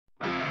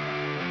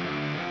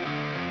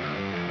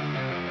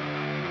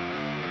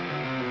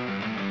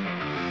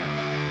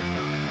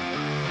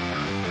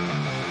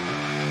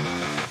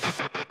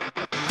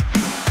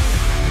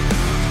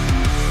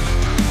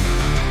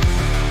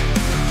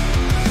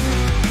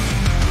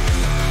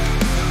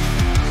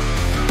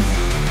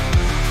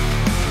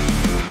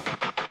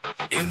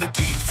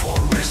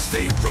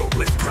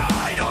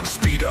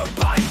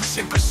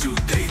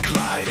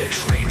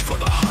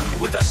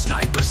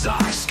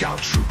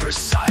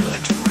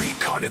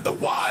in the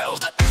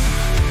wild.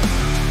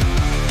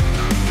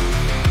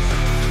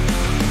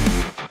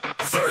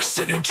 Versed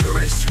in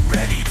endurance,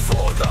 ready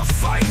for the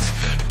fight.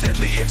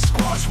 Deadly hit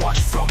squads watch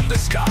from the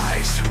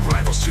skies.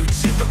 Rival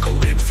suits, typical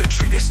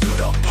infantry, they stood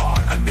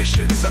apart. A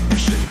mission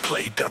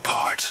played their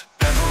part.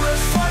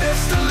 Emperor's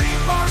finest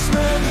elite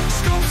marksmen,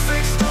 scopes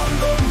fixed on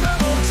the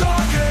rebel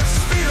targets.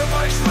 Speeder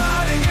bikes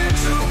riding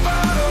into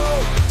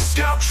battle.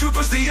 Scout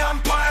troopers, the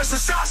Empire's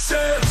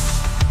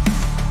assassins.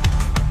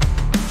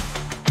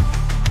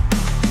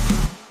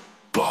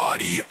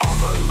 Body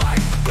armor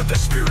light, but the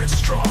spirit's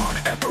strong.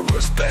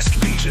 Emperor's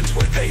best legions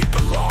where they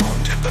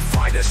belonged. The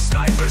finest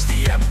snipers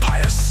the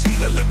Empire's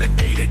seen.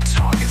 Eliminated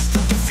targets,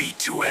 dealt defeat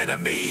to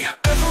enemy.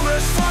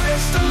 Emperor's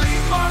finest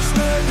elite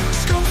marksmen,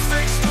 scopes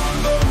fixed on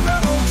the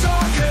rebel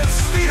targets.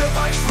 Speeder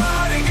bikes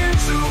riding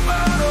into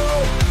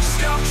battle.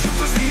 Scout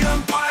troopers the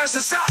Empire's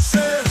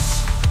assassins.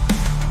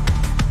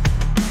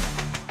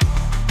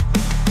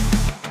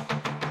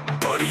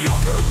 Body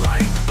armor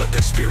light, but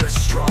their spirit's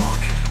strong.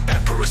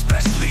 Emperor's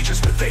best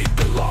legions where they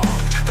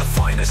belonged. The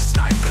finest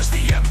snipers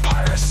the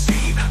Empire's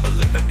seen.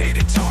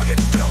 Eliminated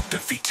targets, dealt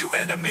defeat to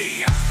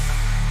enemy.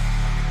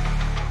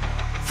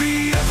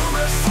 The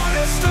Emperor's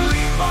finest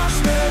elite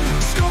marksmen,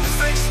 scopes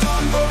fixed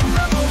on the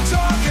rebel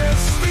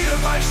targets. Speeder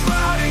bikes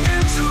riding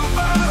into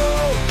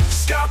battle.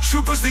 Scout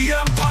troopers the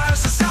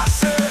Empire's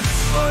assassins.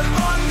 But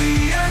on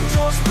the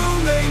Endor's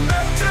boom they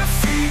met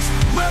defeat.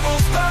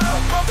 Rebels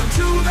bow, brought them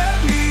to their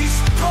knees.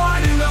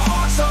 Pride in the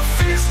hearts of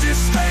fierce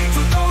disdain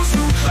for those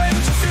who claim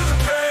to feel the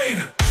pain.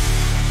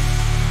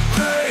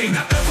 Pain.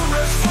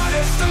 Emperor's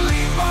finest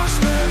elite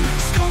marksmen,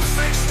 scopes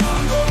fixed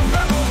on the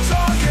rebel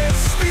targets.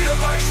 Speeder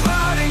bikes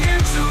riding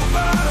into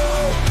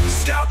battle.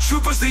 Scout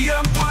troopers the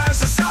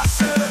Empire's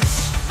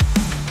assassins.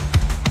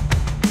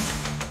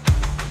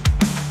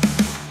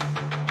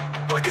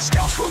 Like a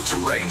scout's road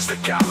terrains, the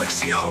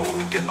galaxy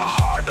honed. In the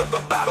heart of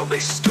the battle they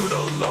stood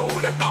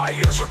alone.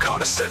 Empire's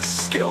reconnaissance,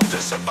 skilled to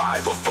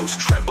survival. Foes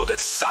trembled at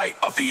sight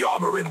of the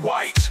armor in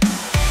white.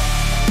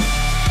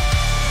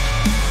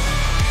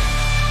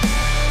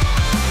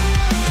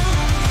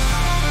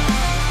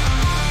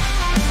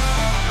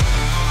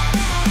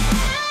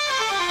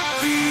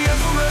 The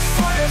Emperor's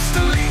finest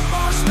elite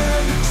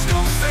marksmen,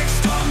 scopes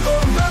fixed on the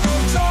rebel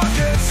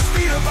targets.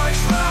 Speeder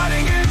bikes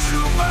riding into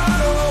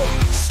battle.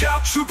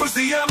 Scout troopers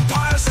the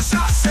Empire's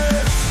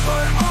assassins.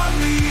 But on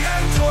the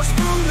Endor's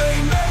boom they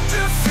met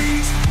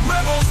defeat.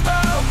 Rebels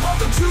bow, brought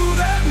them to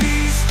their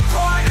knees.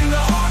 Pride in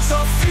the hearts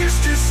of fierce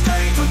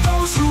disdain for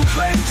those who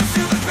claim to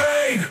feel the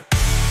pain.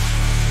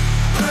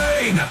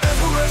 Pain.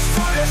 Emperor's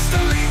finest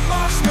elite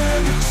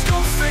marksmen,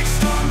 scopes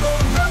fixed on the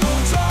rebel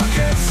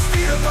targets.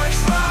 Speeder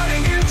bikes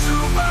riding into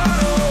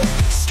battle.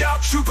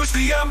 Scout troopers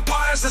the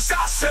Empire's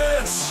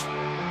assassins.